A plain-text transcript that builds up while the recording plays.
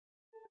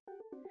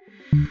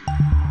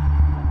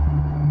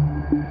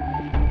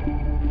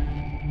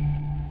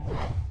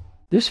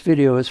This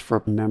video is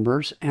for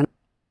members, and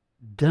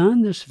I've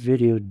done this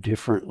video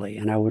differently,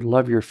 and I would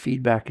love your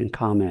feedback and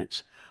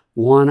comments.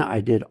 One,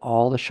 I did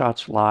all the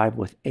shots live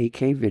with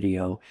 8K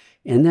video,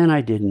 and then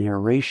I did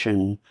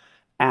narration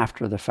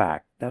after the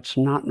fact. That's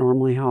not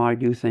normally how I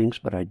do things,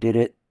 but I did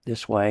it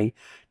this way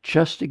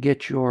just to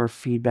get your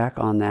feedback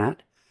on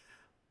that.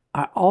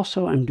 I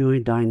also am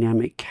doing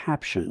dynamic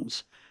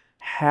captions.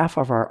 Half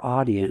of our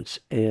audience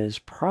is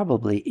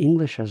probably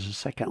English as a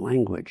second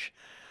language.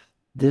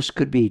 This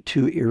could be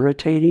too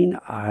irritating.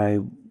 I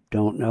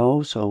don't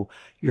know. So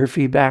your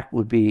feedback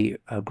would be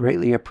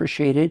greatly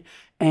appreciated.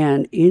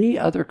 And any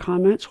other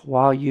comments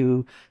while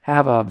you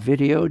have a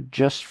video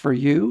just for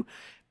you,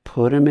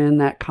 put them in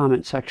that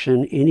comment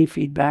section. Any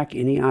feedback,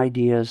 any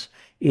ideas,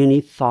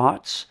 any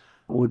thoughts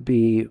would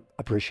be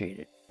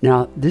appreciated.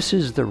 Now, this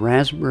is the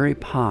Raspberry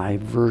Pi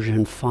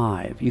version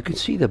 5. You can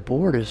see the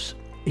board is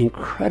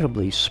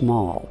incredibly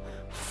small,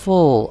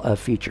 full of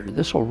features.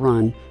 This will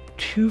run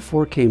 2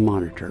 4K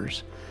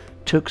monitors.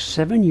 Took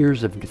 7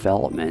 years of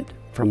development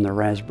from the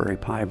Raspberry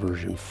Pi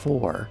version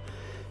 4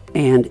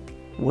 and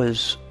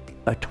was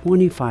a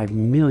 $25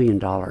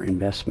 million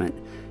investment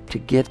to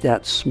get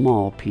that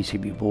small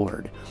PCB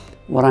board.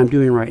 What I'm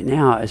doing right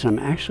now is I'm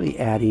actually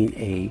adding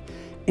a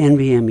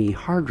NVMe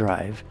hard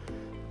drive,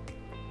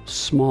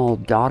 small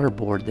daughter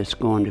board that's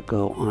going to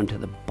go onto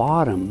the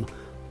bottom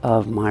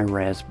of my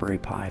Raspberry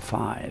Pi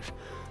 5.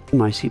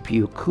 My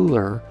CPU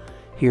cooler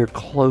here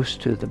close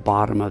to the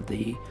bottom of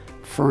the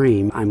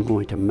frame, I'm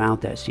going to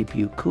mount that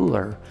CPU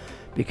cooler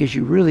because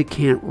you really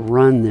can't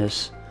run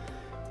this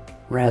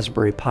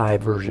Raspberry Pi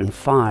version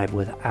 5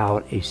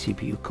 without a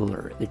CPU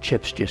cooler. The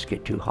chips just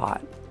get too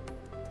hot.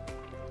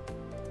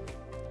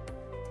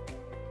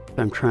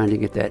 I'm trying to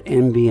get that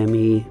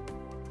NVMe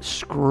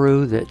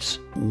screw that's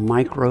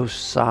micro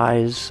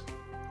size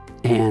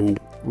and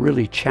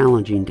really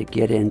challenging to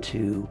get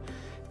into,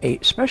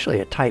 especially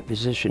a tight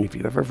position. If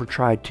you've ever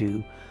tried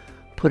to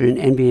put an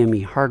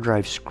NVMe hard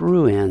drive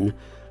screw in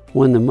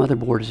when the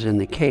motherboard is in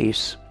the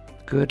case,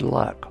 good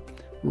luck.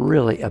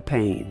 Really a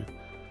pain.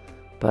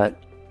 But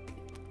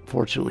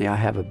fortunately I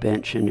have a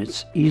bench and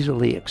it's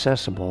easily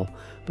accessible,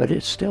 but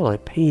it's still a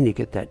pain to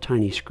get that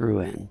tiny screw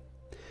in.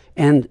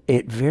 And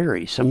it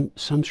varies.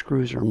 Some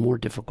screws are more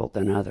difficult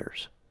than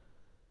others.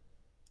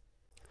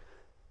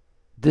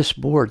 This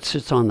board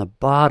sits on the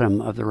bottom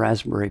of the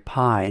Raspberry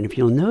Pi, and if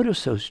you'll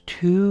notice those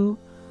 2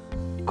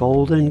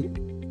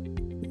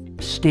 golden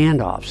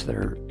standoffs,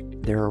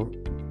 they're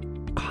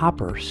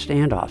copper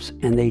standoffs,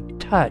 and they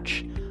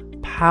touch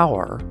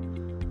power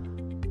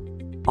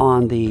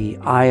on the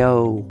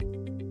I/O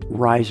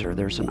riser.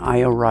 There's an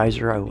I/O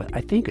riser. I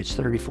think it's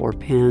 34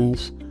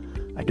 pins.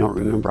 I don't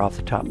remember off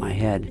the top of my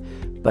head,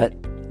 but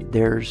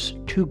there's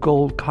 2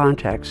 gold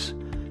contacts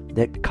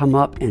that come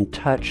up and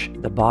touch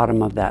the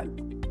bottom of that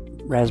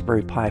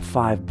Raspberry Pi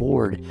 5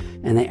 board,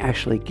 and they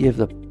actually give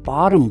the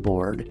bottom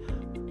board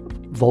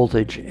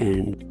voltage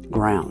and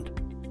ground.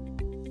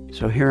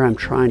 So here I'm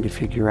trying to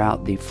figure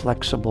out the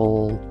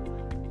flexible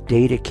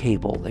data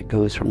cable that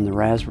goes from the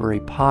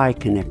Raspberry Pi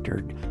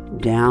connector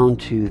down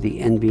to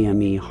the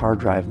NVMe hard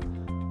drive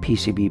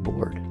PCB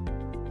board.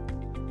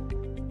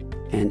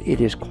 And it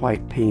is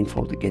quite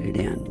painful to get it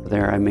in.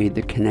 There I made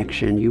the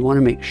connection. You want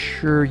to make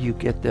sure you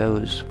get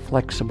those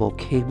flexible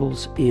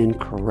cables in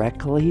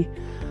correctly,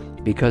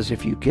 because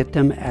if you get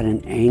them at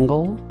an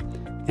angle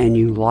and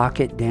you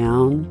lock it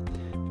down,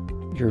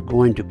 you're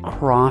going to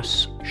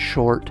cross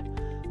short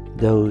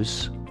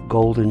those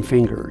golden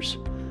fingers.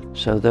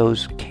 So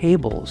those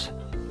cables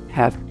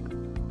have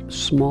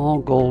small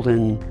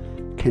golden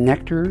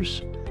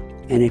connectors,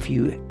 and if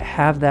you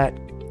have that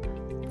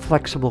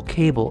flexible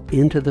cable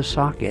into the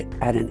socket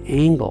at an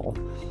angle,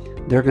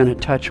 they're going to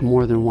touch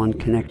more than one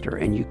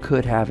connector, and you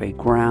could have a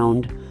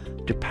ground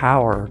to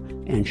power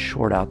and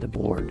short out the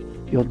board.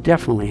 You'll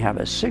definitely have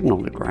a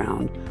signal to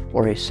ground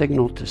or a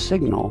signal to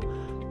signal,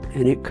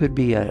 and it could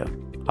be a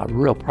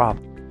real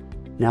problem.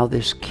 Now,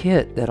 this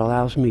kit that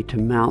allows me to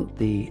mount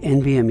the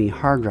NVMe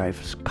hard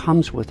drives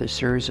comes with a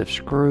series of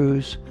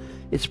screws.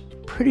 It's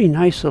a pretty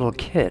nice little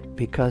kit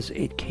because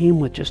it came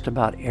with just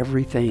about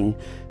everything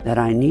that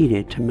I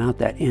needed to mount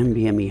that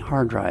NVMe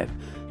hard drive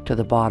to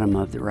the bottom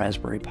of the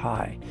Raspberry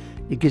Pi.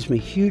 It gives me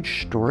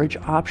huge storage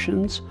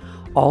options,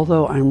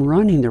 although I'm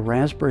running the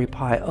Raspberry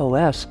Pi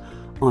OS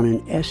on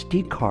an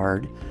SD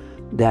card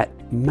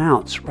that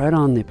mounts right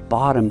on the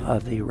bottom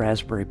of the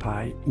Raspberry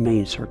Pi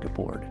main circuit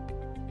board.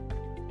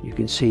 You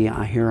can see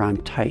here I'm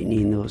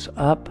tightening those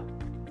up,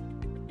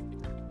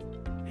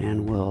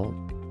 and we'll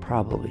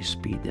probably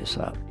speed this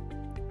up.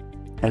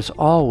 As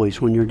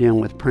always, when you're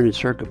dealing with printed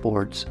circuit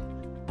boards,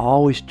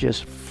 always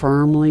just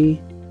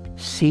firmly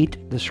seat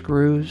the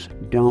screws.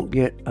 Don't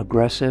get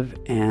aggressive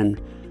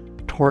and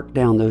torque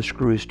down those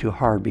screws too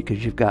hard,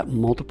 because you've got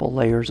multiple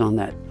layers on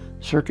that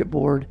circuit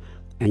board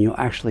and you'll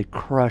actually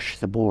crush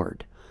the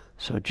board.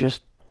 So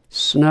just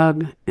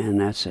snug,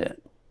 and that's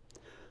it.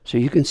 So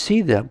you can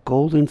see the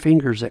golden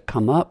fingers that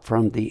come up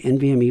from the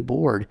NVMe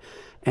board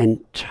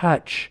and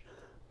touch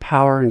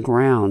power and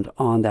ground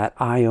on that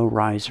I/O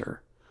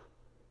riser.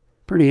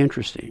 Pretty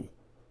interesting.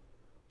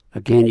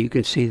 Again, you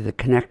can see the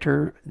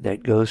connector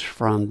that goes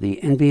from the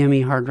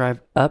NVMe hard drive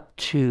up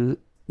to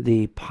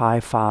the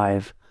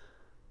Piv5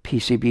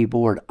 PCB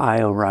board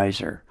I/O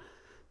riser.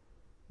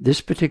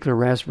 This particular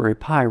Raspberry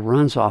Pi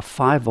runs off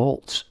 5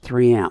 volts,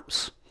 3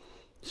 amps.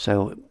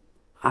 So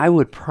I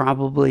would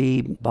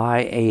probably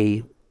buy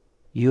a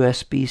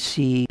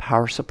USB-C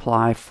power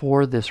supply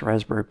for this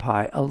Raspberry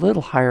Pi a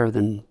little higher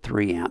than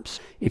 3 amps.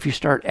 If you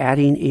start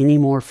adding any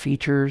more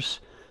features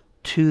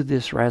to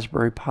this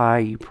Raspberry Pi,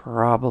 you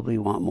probably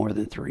want more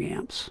than 3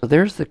 amps. So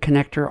there's the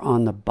connector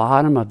on the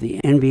bottom of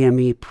the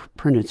NVMe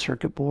printed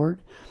circuit board,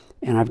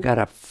 and I've got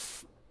to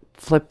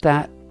flip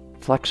that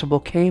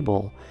flexible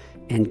cable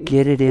and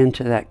get it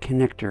into that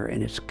connector,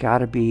 and it's got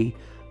to be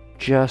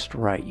just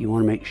right. You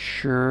want to make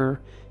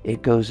sure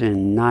it goes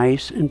in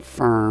nice and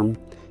firm,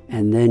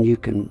 and then you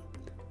can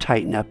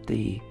tighten up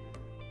the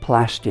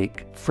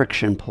plastic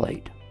friction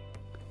plate.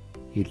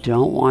 You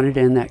don't want it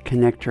in that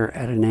connector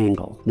at an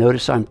angle.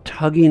 Notice I'm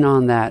tugging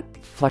on that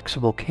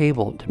flexible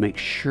cable to make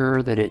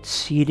sure that it's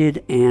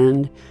seated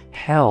and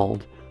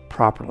held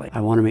properly.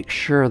 I want to make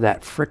sure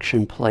that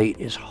friction plate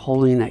is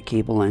holding that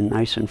cable in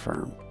nice and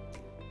firm.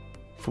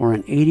 For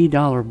an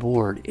 $80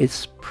 board,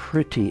 it's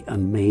pretty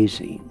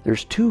amazing.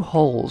 There's 2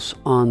 holes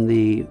on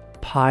the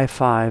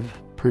Piv5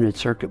 printed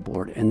circuit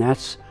board, and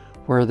that's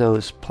where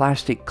those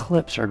plastic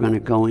clips are going to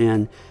go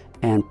in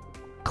and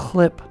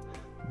clip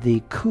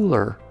the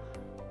cooler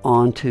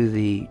onto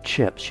the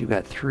chips. You've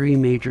got 3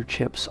 major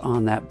chips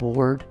on that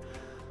board.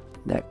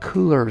 That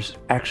cooler is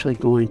actually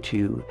going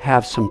to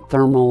have some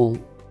thermal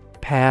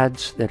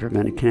pads that are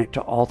going to connect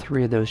to all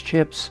 3 of those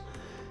chips,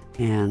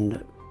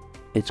 and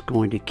it's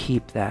going to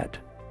keep that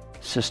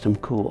system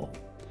cool.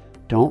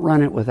 Don't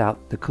run it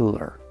without the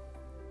cooler.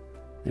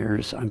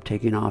 I'm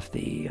taking off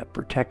the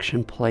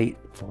protection plate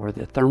for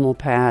the thermal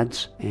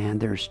pads, and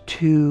there's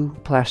 2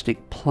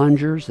 plastic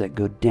plungers that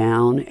go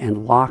down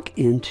and lock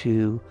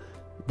into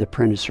the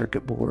printed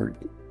circuit board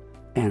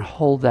and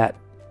hold that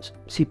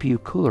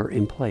CPU cooler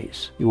in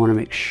place. You want to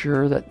make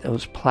sure that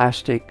those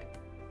plastic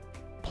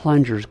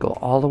plungers go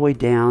all the way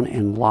down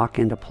and lock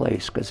into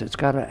place, because it's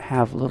got to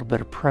have a little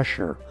bit of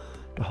pressure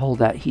to hold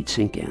that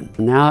heatsink in.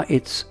 Now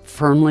it's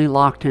firmly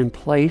locked in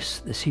place.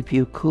 The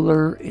CPU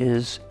cooler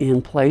is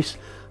in place.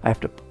 I have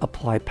to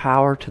apply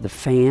power to the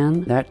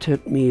fan. That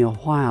took me a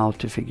while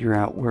to figure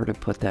out where to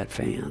put that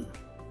fan.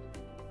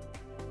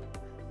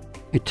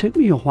 It took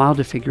me a while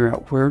to figure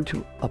out where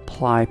to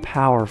apply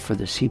power for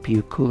the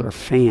CPU cooler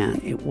fan.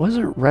 It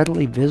wasn't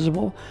readily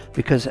visible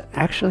because it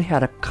actually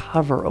had a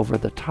cover over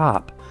the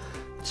top.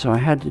 So I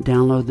had to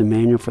download the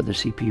manual for the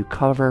CPU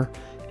cover,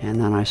 and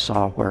then I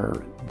saw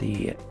where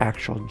the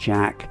actual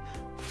jack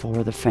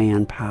for the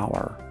fan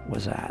power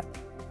was at.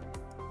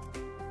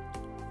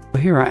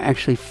 Here I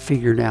actually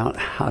figured out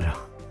how to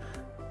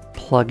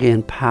plug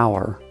in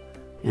power,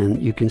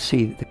 and you can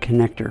see the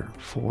connector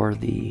for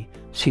the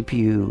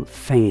CPU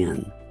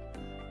fan.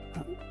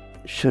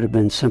 Should have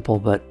been simple,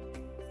 but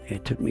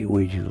it took me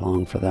way too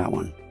long for that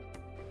one.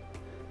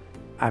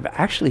 I've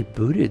actually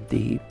booted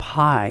the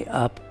Pi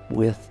up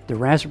with the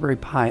Raspberry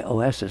Pi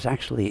OS. Is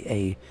actually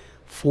a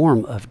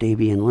form of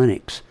Debian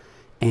Linux,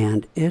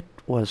 and it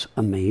was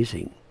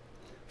amazing.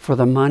 For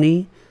the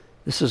money,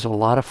 this is a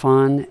lot of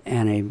fun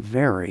and a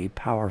very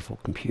powerful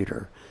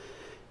computer.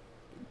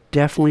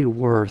 Definitely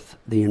worth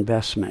the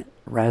investment.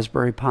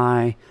 Raspberry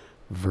Pi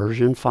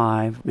version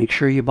 5. Make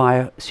sure you buy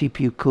a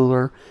CPU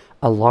cooler,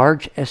 a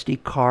large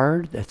SD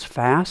card that's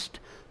fast.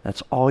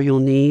 That's all you'll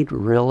need,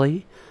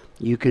 really.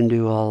 You can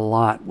do a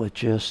lot with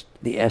just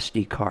the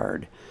SD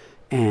card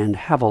and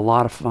have a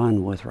lot of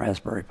fun with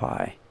Raspberry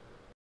Pi.